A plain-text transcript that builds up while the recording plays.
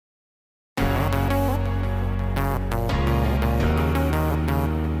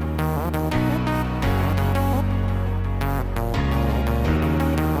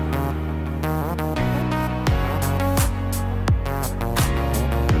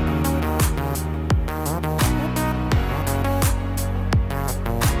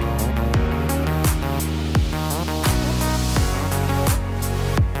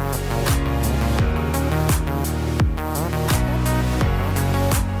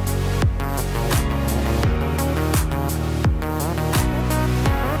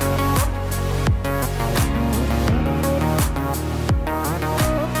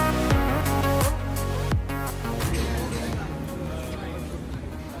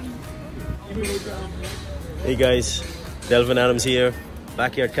Hey guys, Delvin Adams here,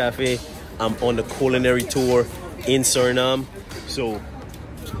 Backyard Cafe. I'm on the culinary tour in Suriname. So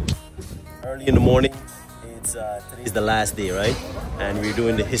early in the morning, today's the last day, right? And we're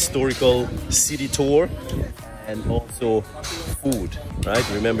doing the historical city tour and also food, right?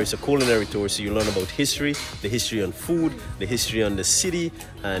 Remember, it's a culinary tour, so you learn about history, the history on food, the history on the city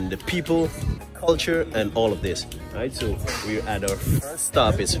and the people, culture, and all of this, right? So we're at our first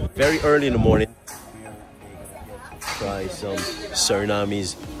stop. It's very early in the morning. Try some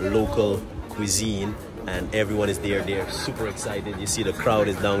Suriname's local cuisine, and everyone is there. They're super excited. You see the crowd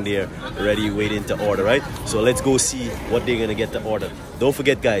is down there ready, waiting to order, right? So let's go see what they're gonna get to order. Don't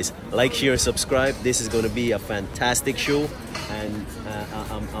forget, guys, like, share, subscribe. This is gonna be a fantastic show, and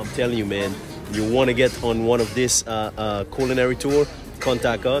I'm telling you, man, you want to get on one of this culinary tour,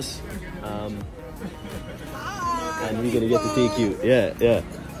 contact us, and we're gonna get to take you. Yeah.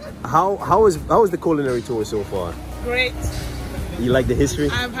 How is the culinary tour so far? Great. You like the history?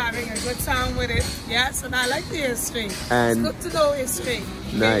 I'm having a good time with it. Yes, and I like the history. And it's good to know history.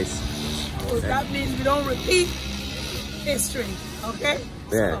 Okay? Nice. So that means we don't repeat history. Okay?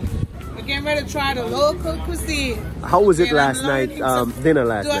 Yeah. So, we're getting ready to try the local cuisine. How was it last night? Dinner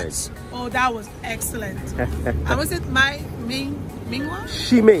last Dutch. night? Oh, that was excellent. How was it? Mingwa?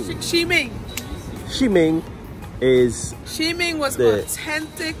 Shiming. Shiming. Shiming is. Shiming was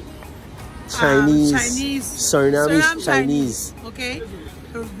authentic. Suriname Chinese. Okay,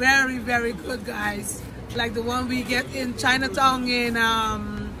 they're very, very good, guys. Like the one we get in Chinatown in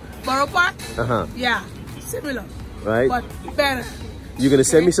Borough Park. Yeah, similar. Right. But better. You're gonna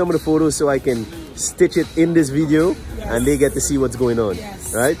send me some of the photos so I can stitch it in this video, and they get to see what's going on.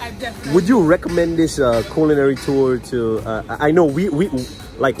 Yes. Right. I definitely Would you recommend this culinary tour to? I know we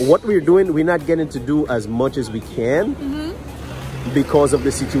like what we're doing. We're not getting to do as much as we can. Because of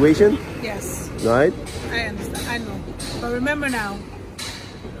the situation? Yes. Right? I understand. I know. But remember now,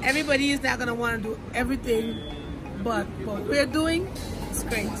 everybody is not going to want to do everything, but what we're doing is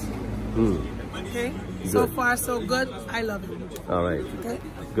great. Okay? Good. So far, so good. I love it. All right. Okay?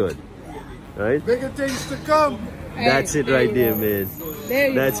 Good. All right? Bigger things to come. That's it right there, man.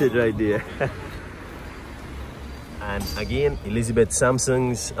 That's it right there. And again, Elizabeth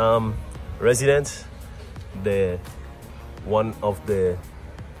Samsung's residence, one of the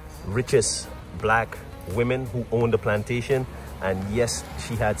richest black women who owned the plantation. And yes,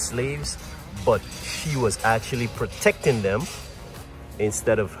 she had slaves, but she was actually protecting them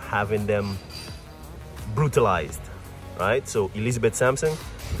instead of having them brutalized, right? So Elizabeth Samson,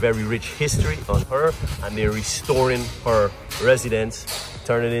 very rich history on her, and they're restoring her residence,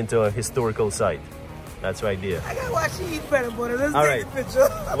 turning it into a historical site. That's right there. I gotta watch you eat better, boy. Let's take a picture.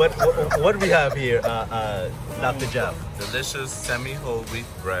 What we have here, Dr. Jab? Delicious semi-whole wheat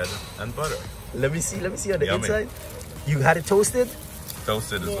bread and butter. Let me see on the Yummy. inside. You had it toasted?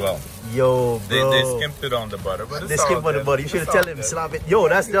 Toasted as well. Yo, bro. They skimped it on the butter, but they skimped on the butter. You should have tell him, slap it. Yo,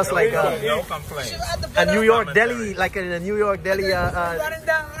 that's just like no complaints. A New York deli, like in a New York deli. Yeah.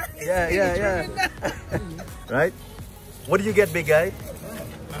 Right? What do you get, big guy?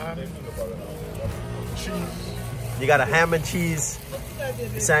 You got a ham and cheese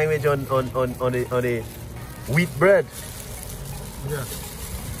sandwich on a wheat bread. Yeah.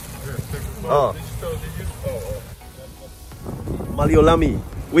 Oh. Maliolami,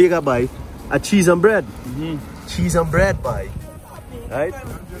 what you got, by? A cheese and bread. Cheese and bread, by. Right?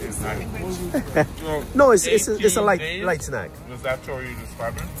 No, it's a light snack. Was that how you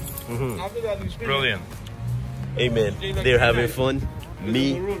describe it? Brilliant. Amen. They're having fun.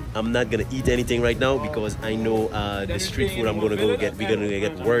 Me, I'm not gonna eat anything right now because I know the street food I'm gonna go get, we're gonna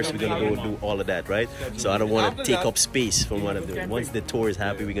get worse. We're gonna go do all of that, right? So I don't want to take up space from what I'm doing. Once the tour is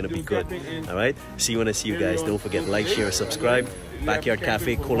happy, we're gonna be good. All right. See you when I see you guys. Don't forget, like, share, subscribe. Backyard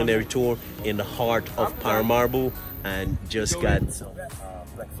Cafe culinary tour in the heart of Paramaribo, and just got some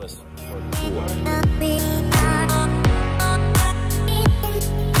breakfast for the tour.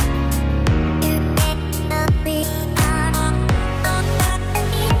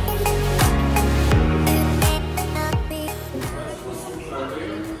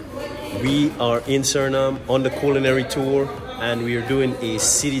 We are in Suriname on the culinary tour, and we are doing a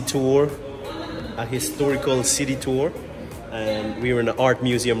city tour, a historical city tour, and we're in the art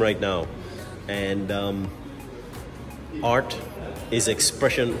museum right now. And art is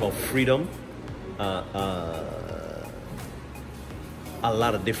expression of freedom, a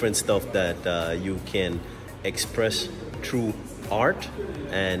lot of different stuff that you can express through art,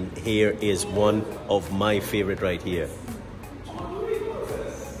 and here is one of my favorite right here.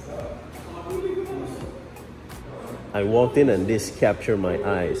 I walked in and this captured my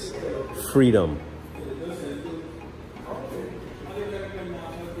eyes. Freedom.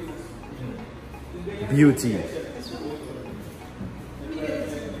 Beauty.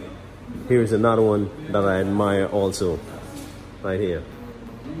 Here's another one that I admire also, right here.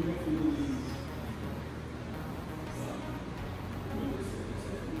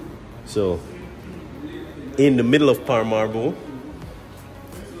 So, in the middle of Paramaribo,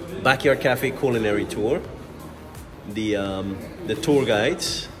 Backyard Cafe Culinary Tour. The tour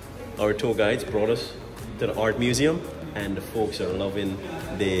guides, our tour guides brought us to the art museum, and the folks are loving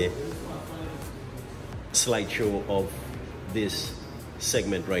the slideshow of this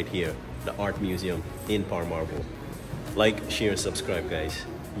segment right here, the art museum in Paramaribo. Like, share, subscribe, guys.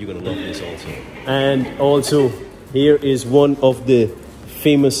 You're gonna love this also. And also, here is one of the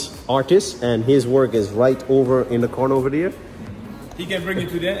famous artists, and his work is right over in the corner over there. He can bring it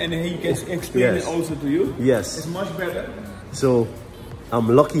to them and he can explain it also to you. Yes. It's much better. So I'm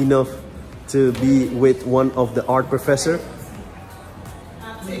lucky enough to be with one of the art professor.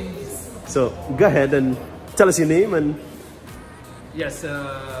 So go ahead and tell us your name and... Yes,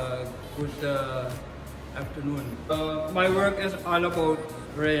 good afternoon. My work is all about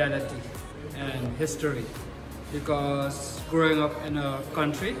reality and history, because growing up in a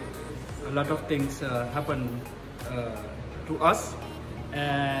country, a lot of things happen to us,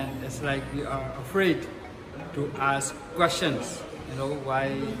 and it's like we are afraid to ask questions. You know,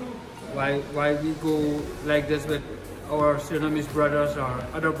 why we go like this with our Surinamese brothers or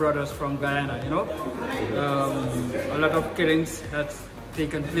other brothers from Guyana. You know, a lot of killings has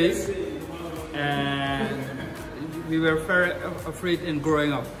taken place, and we were very afraid in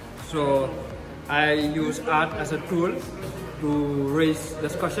growing up. So I use art as a tool to raise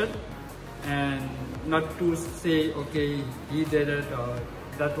discussion, and not to say, okay, he did it or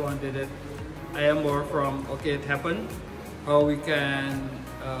that one did it. I am more from, okay, it happened, how we can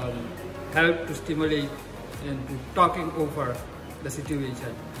help to stimulate into talking over the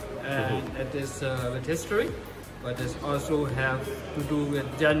situation. And it is with history, but it also have to do with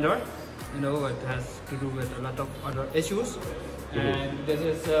gender. You know, it has to do with a lot of other issues. And this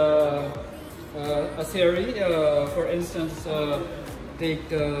is a series, for instance, take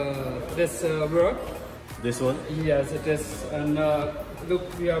this work. This one? Yes, it is. And look,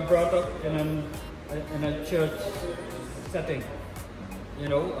 we are brought up in a church setting. You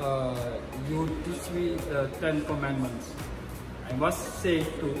know, you teach me the 10 Commandments. I must say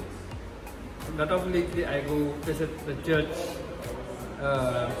too, a lot of lately I go visit the church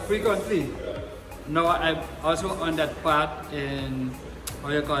frequently. Now I'm also on that path in, how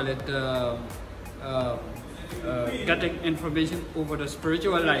you call it, getting information over the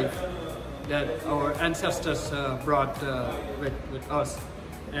spiritual life that our ancestors brought with us.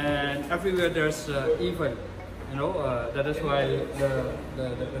 And everywhere there's evil, you know, that is why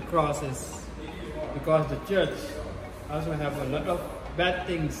the cross is, because the church also have a lot of bad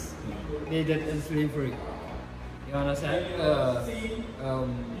things they did in slavery. You understand?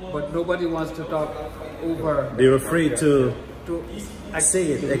 But nobody wants to talk over. They're afraid to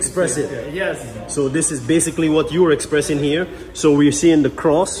say it, express it. Yes. So this is basically what you're expressing here. So we're seeing the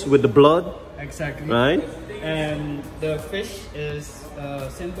cross with the blood. Exactly. Right? And the fish is a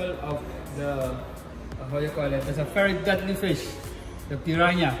symbol of the, how you call it, it's a very deadly fish, the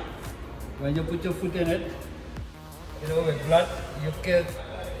piranha. When you put your foot in it, you know, with blood, you kill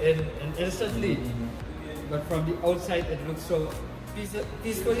it instantly. But from the outside, it looks so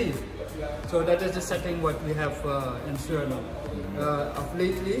peacefully. So that is the setting what we have in Suriname. Of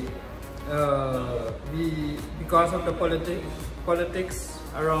lately, because of the politics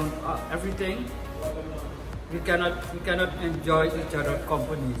around everything, we cannot enjoy each other's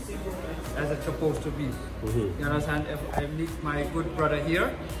company as it's supposed to be. You understand? If I meet my good brother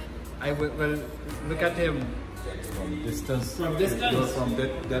here, I will look at him From distance. from distance. You're from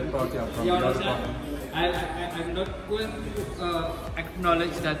that part, yeah, from You the other understand? part. I'm not going to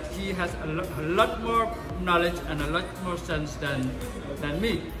acknowledge that he has a lot more knowledge and a lot more sense than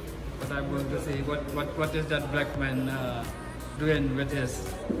me. But I'm going to say, what is that black man doing with his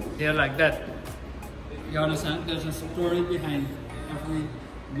hair like that? You understand? There's a story behind every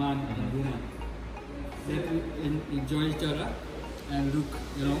man and woman. Let we enjoy each other and look,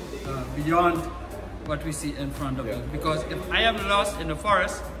 you know, beyond what we see in front of us. Because if I am lost in the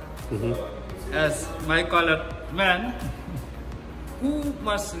forest, as my colored man, who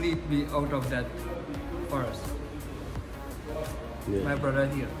must lead me out of that forest? Yeah. My brother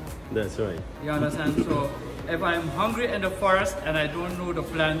here. That's right. You understand? So if I'm hungry in the forest and I don't know the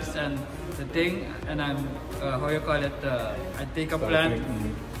plants and the thing, and I'm, how you call it, I take a plant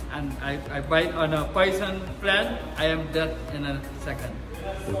and I bite on a poison plant, I am dead in a second.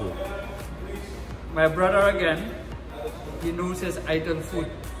 My brother again, he knows his idle food.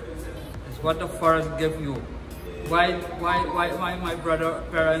 It's what the forest give you. Why my brother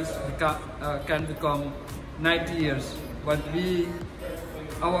parents can become 90 years, but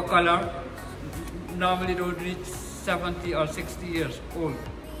our color normally don't reach 70 or 60 years old.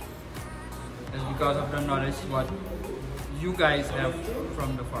 It's because of the knowledge what you guys have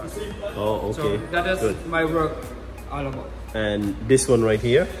from the forest. Oh, okay. So that is good. my work all about. And this one right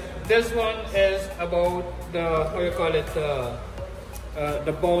here? This one is about the, how you call it,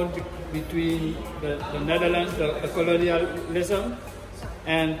 the bond between the Netherlands, the colonialism,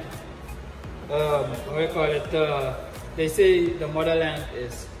 and how you call it, they say the motherland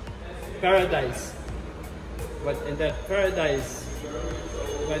is paradise. But in that paradise,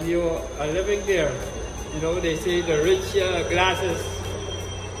 when you are living there, you know, they say the rich glasses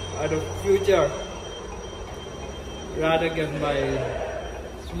are the future, rather than my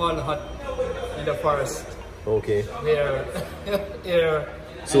small hut in the forest. Okay. Here,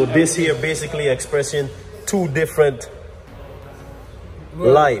 so this here basically expressing two different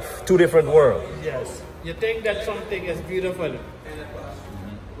life, two different worlds. Yes. You think that something is beautiful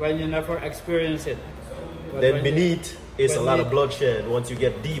when you never experience it. But then beneath is a lot of bloodshed once you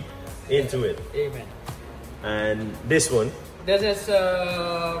get deep into it. Amen. And this one? This is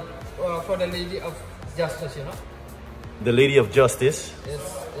for the Lady of Justice, you know. The Lady of Justice. Is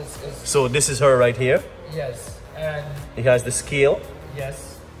so this is her right here. Yes, and it has the scale.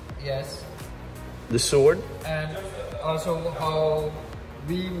 Yes, yes. The sword. And also how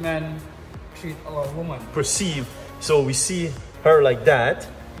we men treat our woman. Perceive. So we see her like that,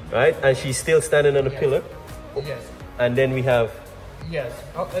 right? And she's still standing on the pillar. Yes. And then we have. Yes.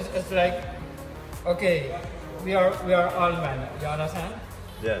 It's like, okay, we are all men. You understand?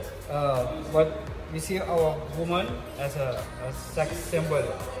 Yes. But we see our woman as a sex symbol.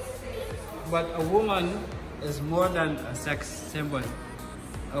 But a woman is more than a sex symbol.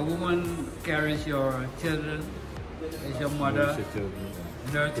 A woman carries your children, is your mother,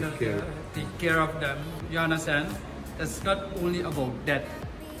 nurture, take care of them. You understand? It's not only about that.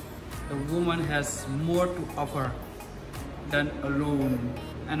 The woman has more to offer than alone.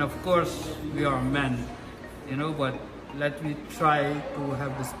 And of course, we are men, you know, but let me try to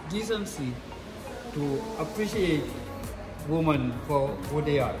have this decency to appreciate women for who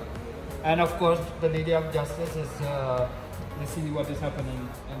they are. And of course, the Lady of Justice is to see what is happening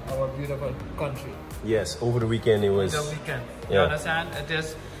in our beautiful country. Yes, over the weekend it was. The weekend, yeah. You understand? It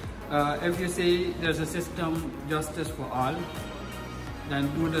is, if you say there's a system, justice for all, then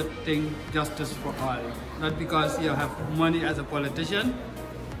do the thing justice for all. Not because you have money as a politician,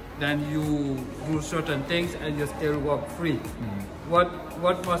 then you do certain things and you still walk free. What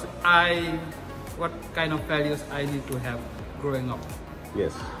kind of values I need to have growing up?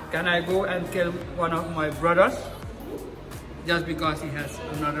 Yes. Can I go and kill one of my brothers just because he has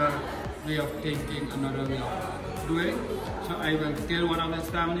another way of thinking, another way of doing? So I will kill one of his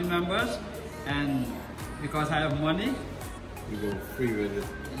family members, and because I have money, you go free with it.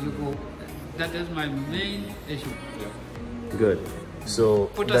 You go. That is my main issue. Yeah. Good. So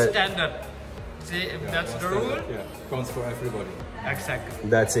put a standard. Say if that's the rule. Yeah, counts for everybody. Exactly.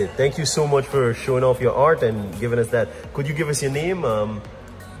 That's it. Thank you so much for showing off your art and giving us that. Could you give us your name,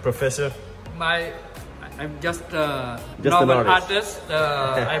 Professor? I'm just a normal artist.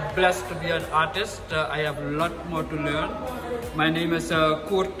 I'm blessed to be an artist. I have a lot more to learn. My name is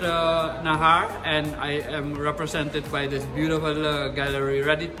Kurt Nahar, and I am represented by this beautiful gallery,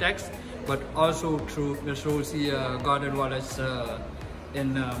 Ready Text, but also through Miss Rosie Gordon Wallace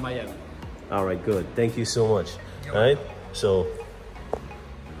in Miami. All right, good. Thank you so much. All right, so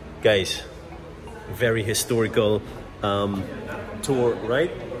guys, very historical tour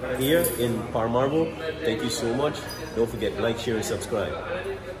right here in Paramaribo. Thank you so much. Don't forget, like, share, and subscribe.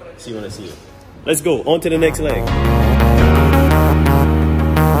 See you when I see you. Let's go on to the next leg.